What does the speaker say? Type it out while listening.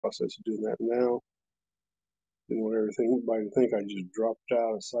process of doing that now. Didn't want everybody to think I just dropped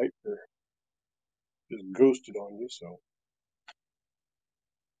out of sight or just ghosted on you, so.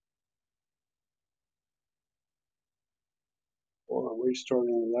 Well, I'm restarting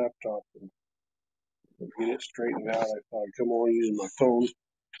the laptop and get it straightened out. I thought I'd come on using my phone.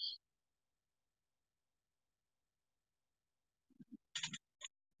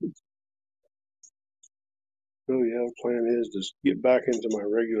 So yeah, the plan is to get back into my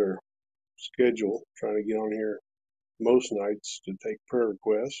regular schedule, trying to get on here most nights to take prayer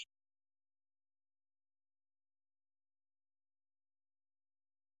requests.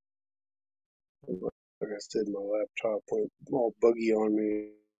 But like I said, my laptop went all buggy on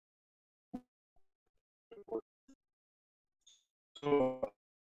me.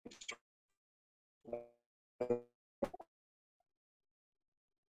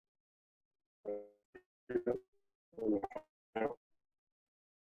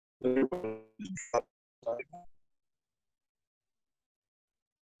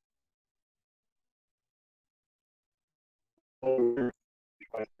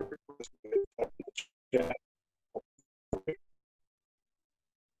 Yeah.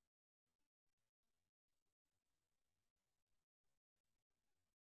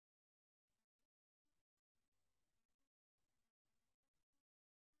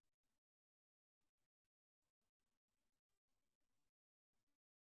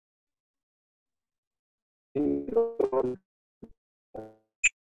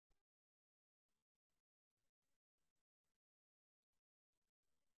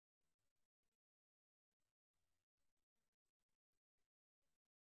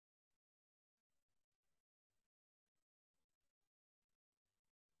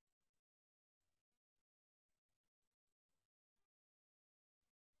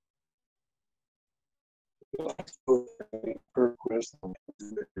 Prayer request.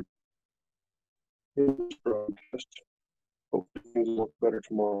 Hopefully things will look better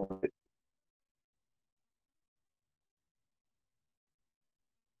tomorrow. Here,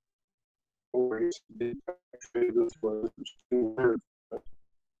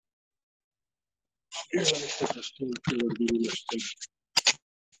 let me put this thing to the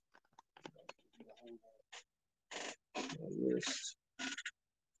yes.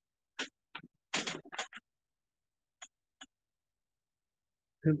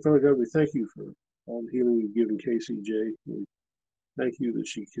 And Father God, we thank you for all the healing you've given KCJ. We thank you that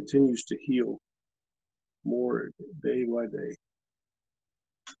she continues to heal more day by day.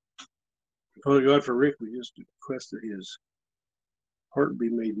 Father God, for Rick, we just request that his heart be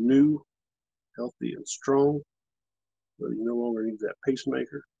made new, healthy, and strong, that he no longer needs that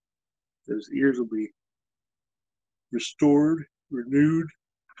pacemaker, that his ears will be restored, renewed,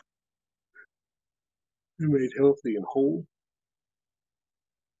 and made healthy and whole.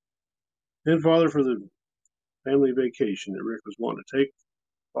 And Father, for the family vacation that Rick was wanting to take,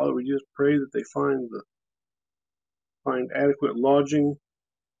 Father, we just pray that they find adequate lodging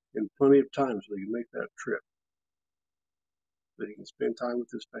and plenty of time so they can make that trip, so he can spend time with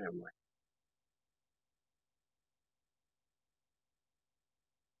his family.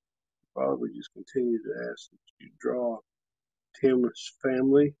 Father, we just continue to ask that you draw Tim's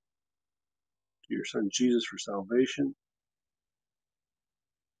family to your son Jesus for salvation.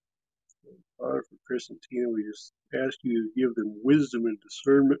 And Father, for Chris and Tina, we just ask you to give them wisdom and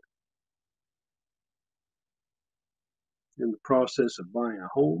discernment in the process of buying a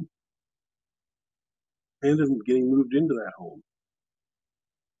home and in getting moved into that home.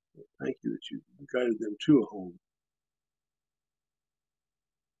 Thank you that you guided them to a home.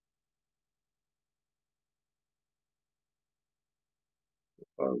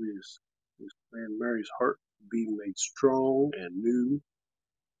 Father, we just command Mary's heart be made strong and new,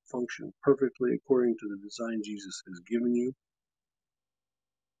 function perfectly according to the design Jesus has given you.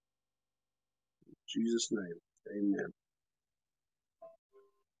 In Jesus' name, amen.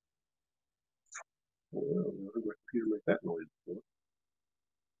 Well, I heard my computer make that noise before.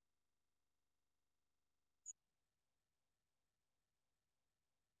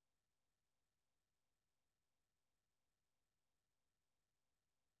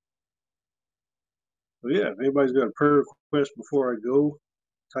 So yeah, if anybody's got a prayer request before I go,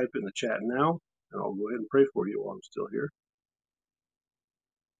 type it in the chat now, and I'll go ahead and pray for you while I'm still here.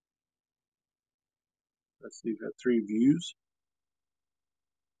 Let's see, we've got 3 views.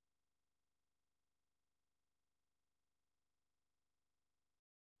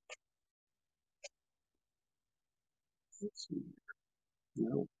 Let's see.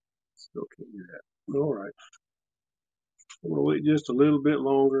 No, still can't do that. All right. I'm going to wait just a little bit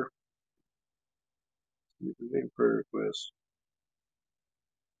longer. See if there's any prayer requests.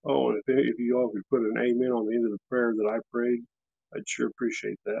 Oh, and if you all could put an amen on the end of the prayer that I prayed, I'd sure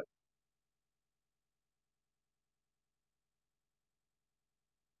appreciate that.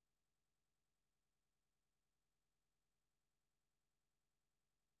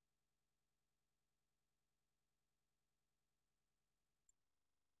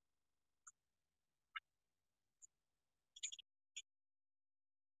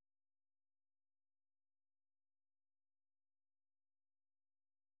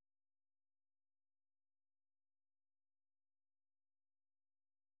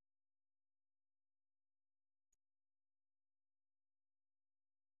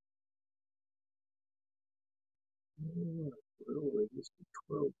 Well, it's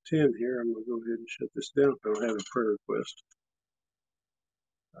 12:10 here. I'm going to go ahead and shut this down if I don't have a prayer request.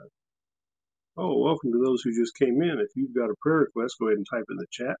 Oh, welcome to those who just came in. If you've got a prayer request, go ahead and type in the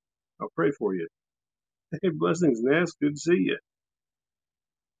chat. I'll pray for you. Hey, blessings, Ness. Good to see you.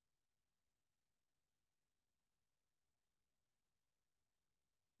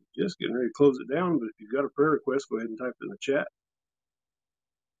 Just getting ready to close it down, but if you've got a prayer request, go ahead and type it in the chat.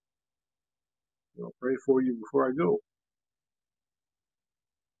 I'll pray for you before I go.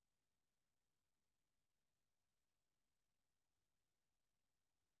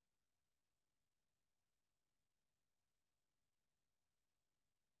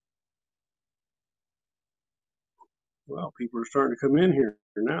 Well, people are starting to come in here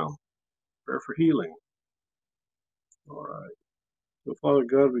now. Prayer for healing. All right. So, Father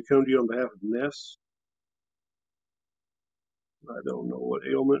God, we come to you on behalf of Ness. I don't know what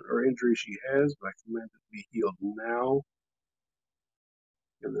ailment or injury she has, but I command it to be healed now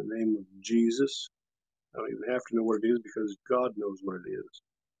in the name of Jesus. I don't even have to know what it is because God knows what it is.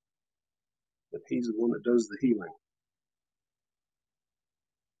 And He's the one that does the healing.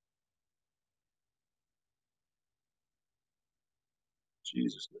 In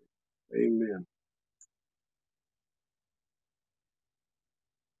Jesus' name. Amen.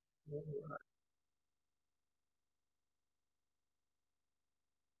 All right.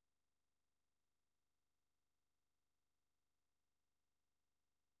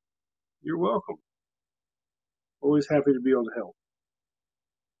 You're welcome. Always happy to be able to help.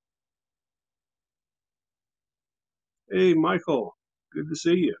 Hey, Michael. Good to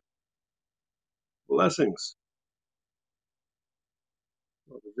see you. Blessings.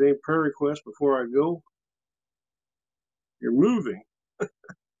 Well, if there's any prayer requests before I go, you're moving.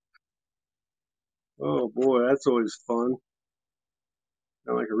 Oh boy, that's always fun. Kind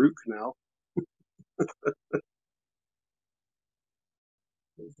of like a root canal.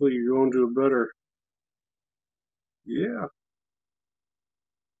 Hopefully you're going to a better. Yeah.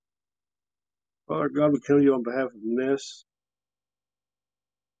 Father God, we come to you on behalf of Ness.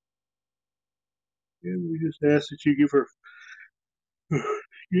 And we just ask that you give her,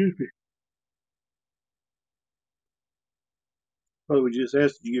 excuse me. Father, we just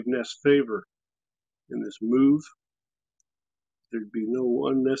ask that you give Ness favor in this move. There'd be no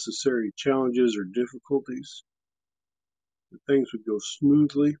unnecessary challenges or difficulties. That things would go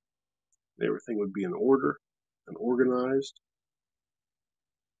smoothly. And everything would be in order and organized.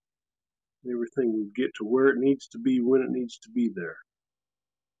 And everything would get to where it needs to be when it needs to be there,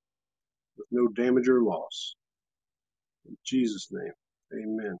 with no damage or loss. In Jesus' name,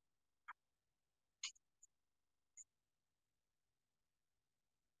 amen.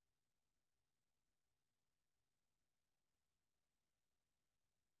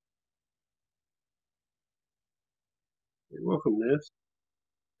 You're welcome, Ness.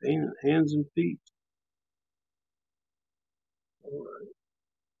 Pain in hands and feet. All right.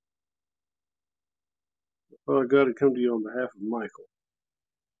 Father God, I come to you on behalf of Michael.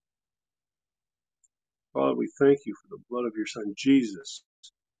 Father, we thank you for the blood of your son Jesus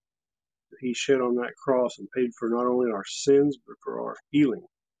that he shed on that cross and paid for not only our sins, but for our healing,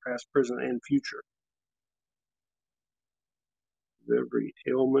 past, present, and future. Every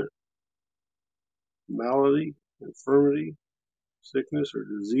ailment, malady, infirmity, sickness, or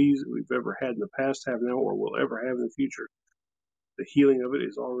disease that we've ever had in the past, have now, or will ever have in the future, the healing of it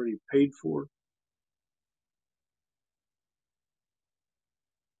is already paid for.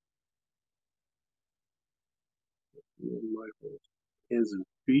 Michael's hands and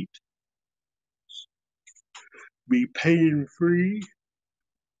feet be pain free.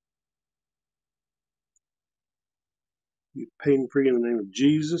 Be pain free in the name of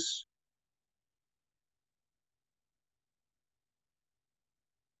Jesus.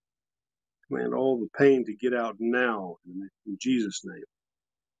 Command all the pain to get out now in Jesus' name.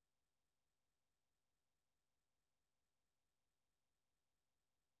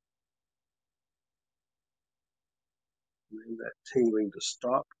 and that tingling to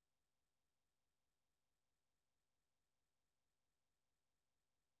stop.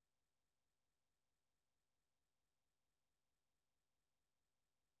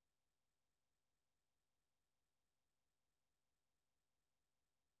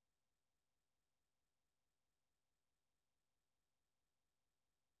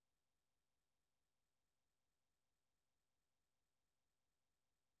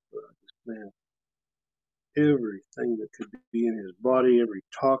 Man, everything that could be in his body, every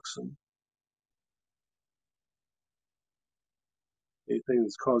toxin, anything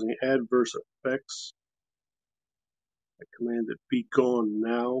that's causing adverse effects, I command it be gone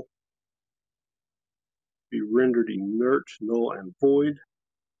now, be rendered inert, null, and void.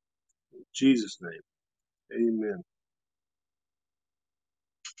 In Jesus' name, amen.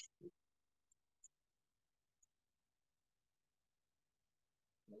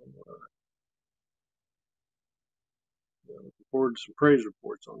 Looking forward to some praise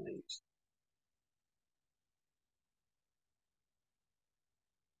reports on these.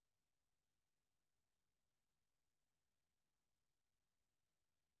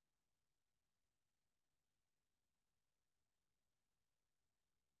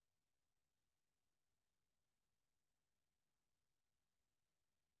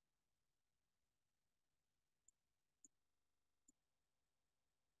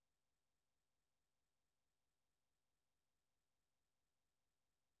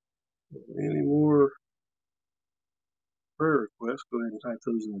 Any more prayer requests, go ahead and type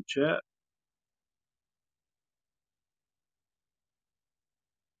those in the chat.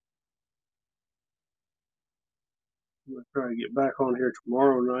 I'm going to try to get back on here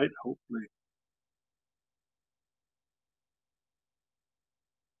tomorrow night. Hopefully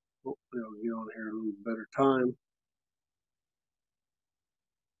I'll get on here a little better time.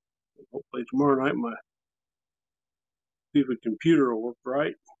 And hopefully tomorrow night my stupid computer will work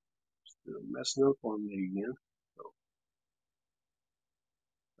right. It's messing up on me again. So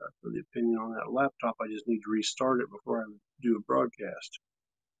for the opinion on that laptop, I just need to restart it before I do a broadcast.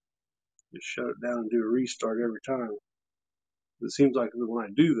 Just shut it down and do a restart every time. It seems like when I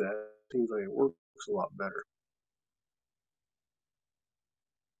do that, it seems like it works a lot better.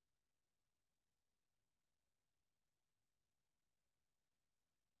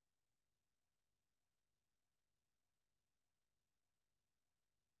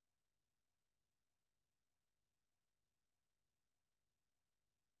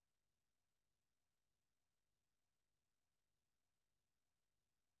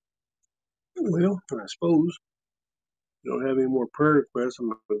 Well, I suppose if you don't have any more prayer requests, I'm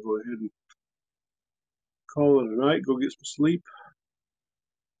going to go ahead and call it a night, go get some sleep.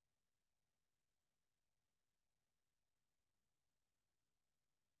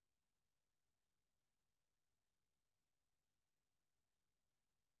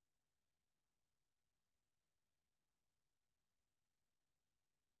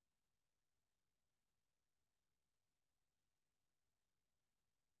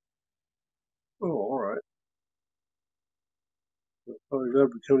 Oh, all right. Father God,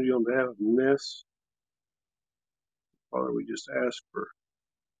 we come to you on behalf of Ness. Father, we just ask for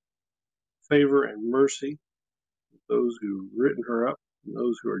favor and mercy with those who've written her up and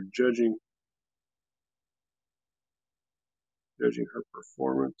those who are judging her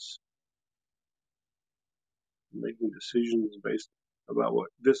performance, making decisions based about what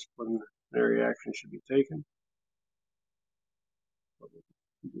disciplinary action should be taken.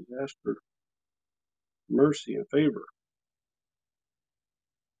 We just ask for mercy and favor.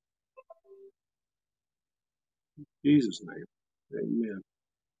 In Jesus' name, amen.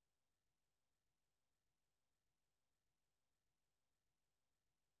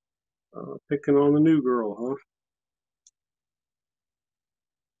 Picking on the new girl, huh?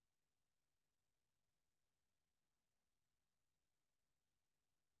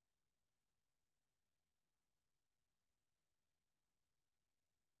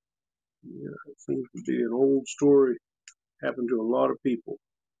 Yeah, it seems to be an old story. Happened to a lot of people.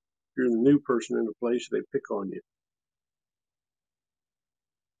 If you're the new person in a place, they pick on you.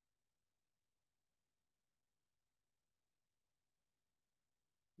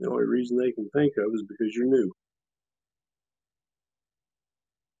 The only reason they can think of is because you're new.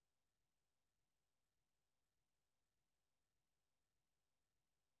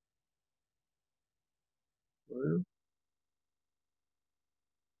 Well,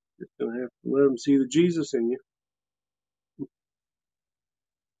 you're going to have to let them see the Jesus in you.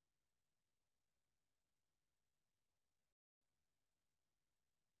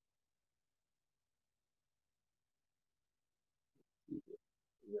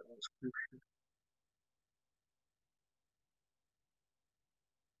 Yeah,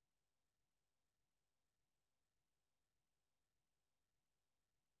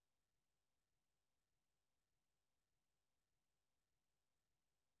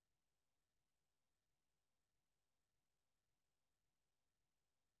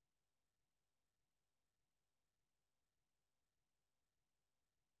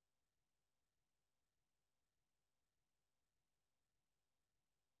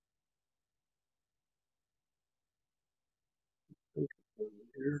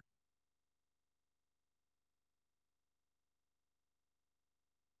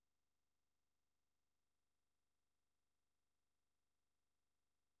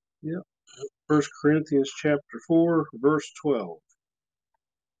 1 Corinthians chapter 4, verse 12.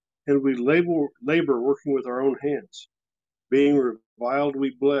 And we labor working with our own hands. Being reviled,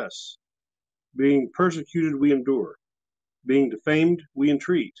 we bless. Being persecuted, we endure. Being defamed, we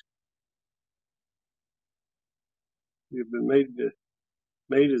entreat. We have been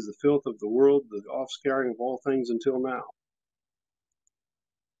made as the filth of the world, the offscouring of all things until now.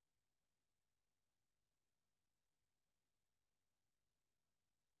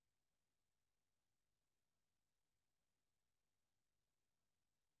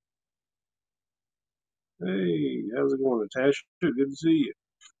 Hey, how's it going, Natasha? Good to see you.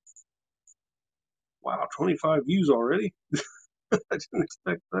 Wow, 25 views already? I didn't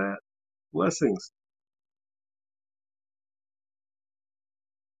expect that. Blessings.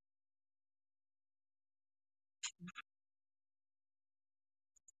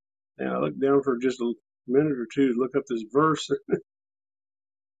 Yeah, I looked down for just a minute or two to look up this verse,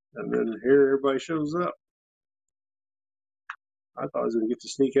 and then here everybody shows up. I thought I was going to get to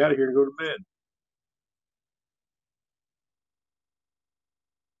sneak out of here and go to bed.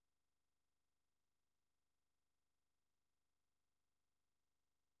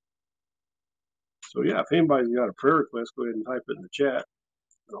 So yeah, if anybody's got a prayer request, go ahead and type it in the chat,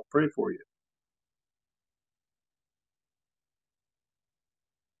 and I'll pray for you.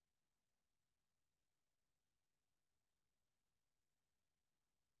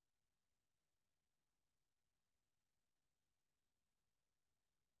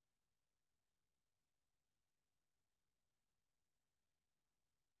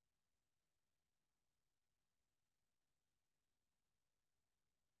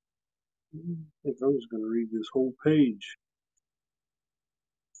 I think I'm just going to read this whole page.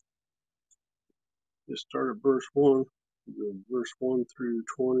 Just start at verse 1, verse 1 through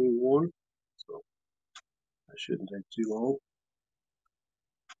 21. So that shouldn't take too long.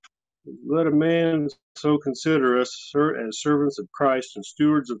 Let a man so consider us as servants of Christ and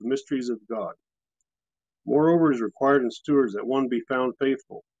stewards of the mysteries of God. Moreover, it is required in stewards that one be found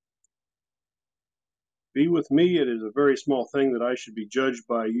faithful. Be with me, it is a very small thing that I should be judged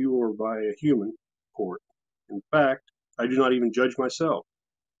by you or by a human court. In fact, I do not even judge myself.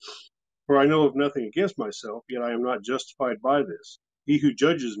 For I know of nothing against myself, yet I am not justified by this. He who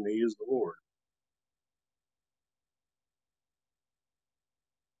judges me is the Lord.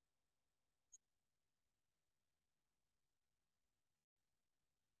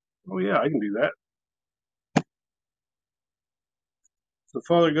 Oh yeah, I can do that. So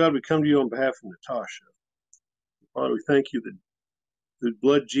Father God, we come to you on behalf of Natasha. Father, we thank you that the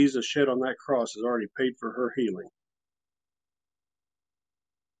blood Jesus shed on that cross has already paid for her healing.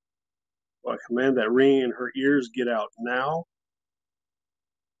 I command that ringing in her ears get out now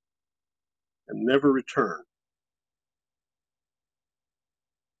and never return.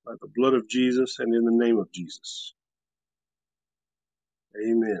 By the blood of Jesus and in the name of Jesus.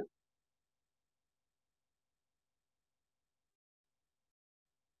 Amen.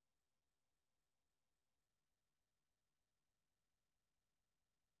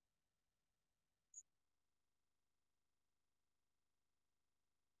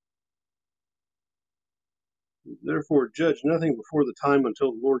 Therefore, judge nothing before the time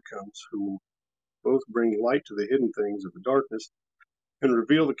until the Lord comes, who will both bring light to the hidden things of the darkness and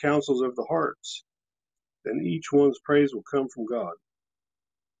reveal the counsels of the hearts. Then each one's praise will come from God.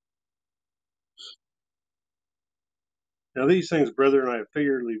 Now these things, brethren, I have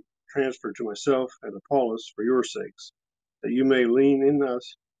figuratively transferred to myself and Apollos for your sakes, that you may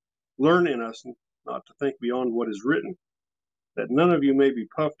learn in us not to think beyond what is written, that none of you may be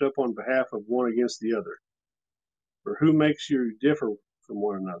puffed up on behalf of one against the other. For who makes you differ from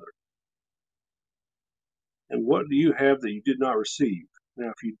one another? And what do you have that you did not receive? Now,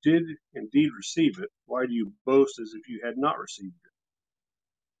 if you did indeed receive it, why do you boast as if you had not received it?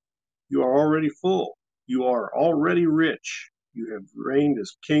 You are already full. You are already rich. You have reigned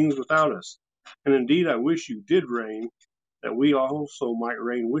as kings without us. And indeed, I wish you did reign, that we also might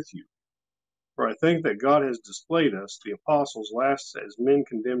reign with you. For I think that God has displayed us, the apostles, last as men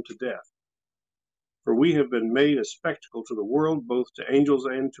condemned to death. For we have been made a spectacle to the world, both to angels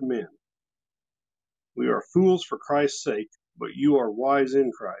and to men. We are fools for Christ's sake, but you are wise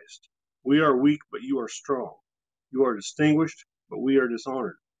in Christ. We are weak, but you are strong. You are distinguished, but we are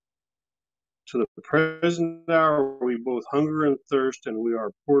dishonored. To the present hour we both hunger and thirst, and we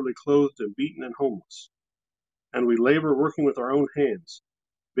are poorly clothed and beaten and homeless. And we labor working with our own hands.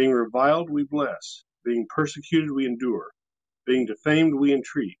 Being reviled, we bless. Being persecuted, we endure. Being defamed, we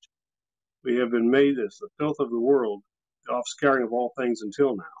entreat. We have been made as the filth of the world, the offscouring of all things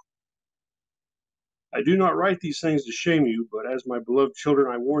until now. I do not write these things to shame you, but as my beloved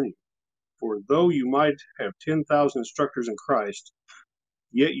children I warn you. For though you might have 10,000 instructors in Christ,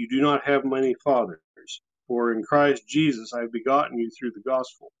 yet you do not have many fathers. For in Christ Jesus I have begotten you through the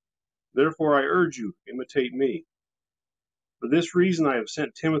gospel. Therefore I urge you, imitate me. For this reason I have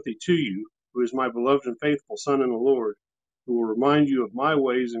sent Timothy to you, who is my beloved and faithful son in the Lord, who will remind you of my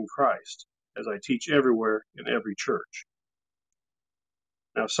ways in Christ, as I teach everywhere in every church.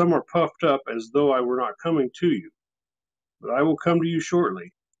 Now some are puffed up as though I were not coming to you, but I will come to you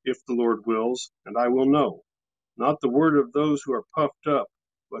shortly, if the Lord wills, and I will know, not the word of those who are puffed up,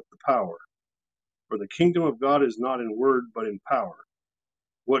 but the power. For the kingdom of God is not in word, but in power.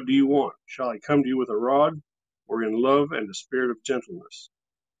 What do you want? Shall I come to you with a rod, or in love and a spirit of gentleness?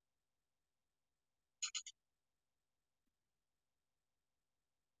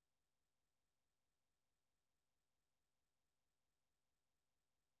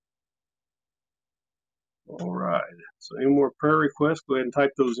 All right. So any more prayer requests, go ahead and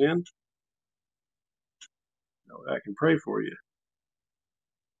type those in. I can pray for you.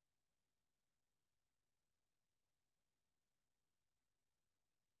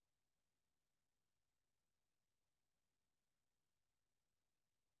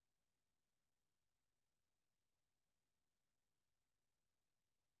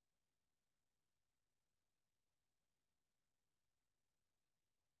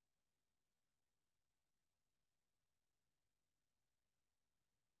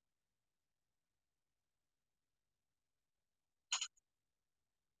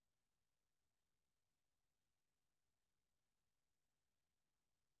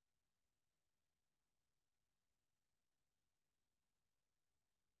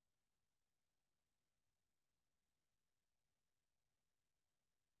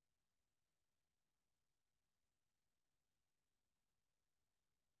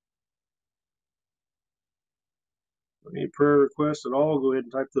 Any prayer requests at all, go ahead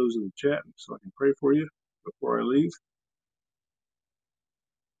and type those in the chat so I can pray for you before I leave.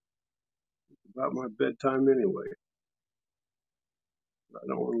 It's about my bedtime anyway. I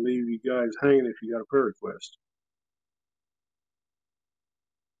don't want to leave you guys hanging if you got a prayer request.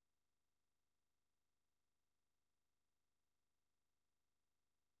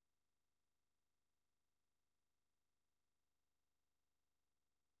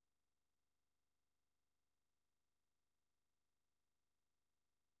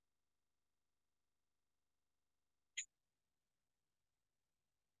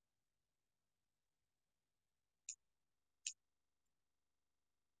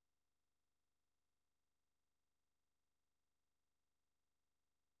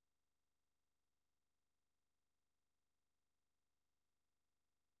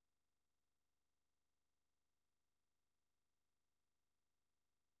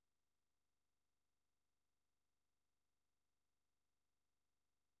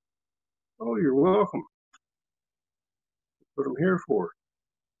 Oh, you're welcome. That's what I'm here for.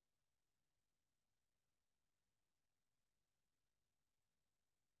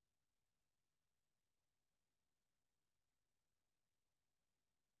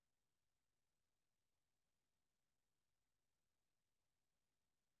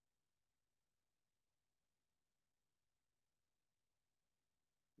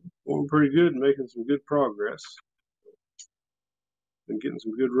 Going pretty good and making some good progress. Been getting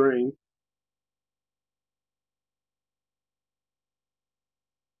some good rain.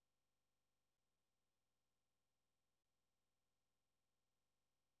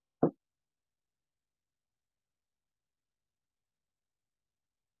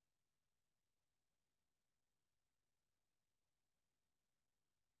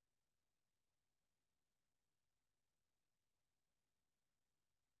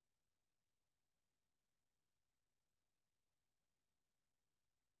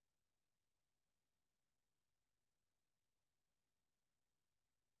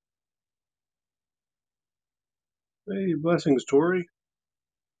 Hey, blessings, Tori.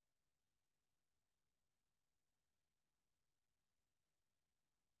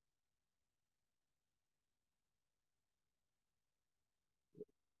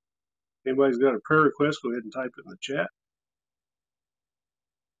 Anybody's got a prayer request, go ahead and type it in the chat.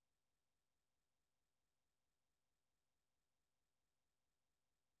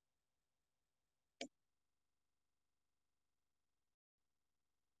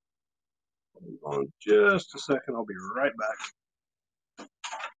 Hold on just a second. I'll be right back.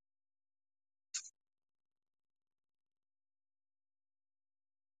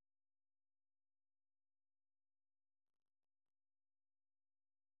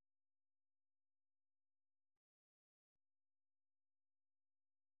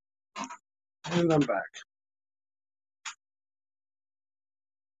 And I'm back.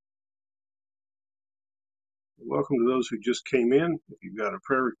 welcome to those who just came in. If you've got a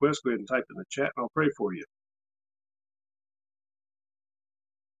prayer request, go ahead and type in the chat and I'll pray for you.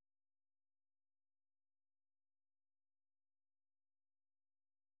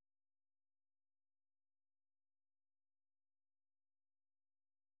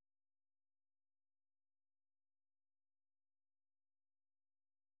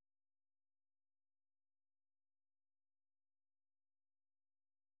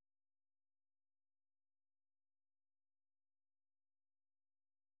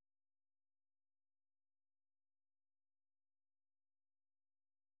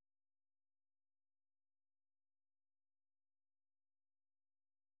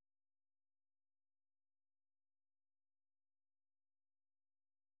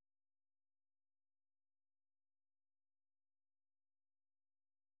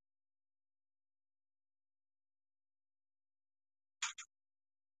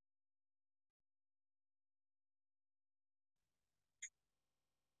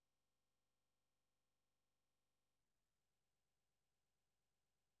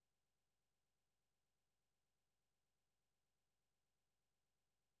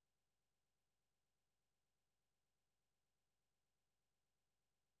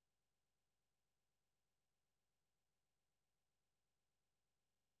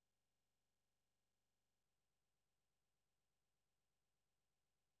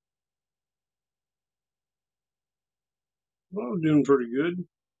 Well, I'm doing pretty good.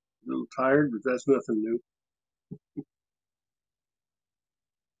 A little tired, but that's nothing new.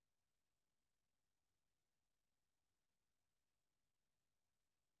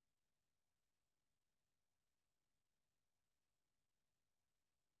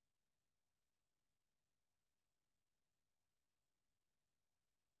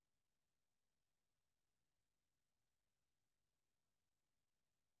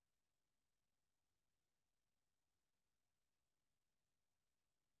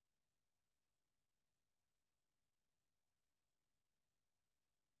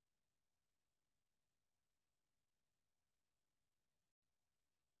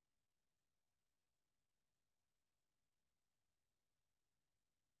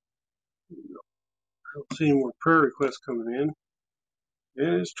 I don't see any more prayer requests coming in.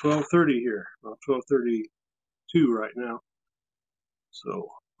 And it's 12:30 here, about 12:32 right now. So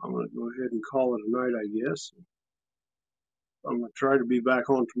I'm going to go ahead and call it a night, I guess. I'm going to try to be back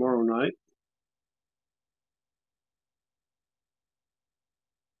on tomorrow night.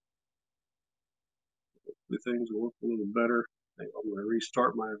 Hopefully things will work a little better. I think I'm going to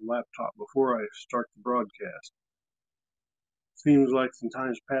restart my laptop before I start the broadcast. Seems like in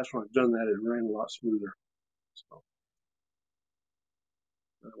times past when I've done that, it ran a lot smoother. So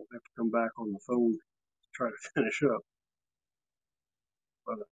I don't have to come back on the phone to try to finish up.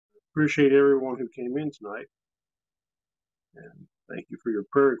 But I appreciate everyone who came in tonight. And thank you for your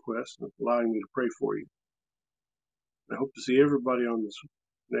prayer requests and allowing me to pray for you. I hope to see everybody on this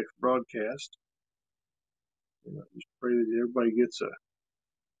next broadcast. And I just pray that everybody gets a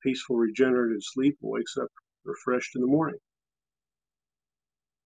peaceful, regenerative sleep and wakes up refreshed in the morning.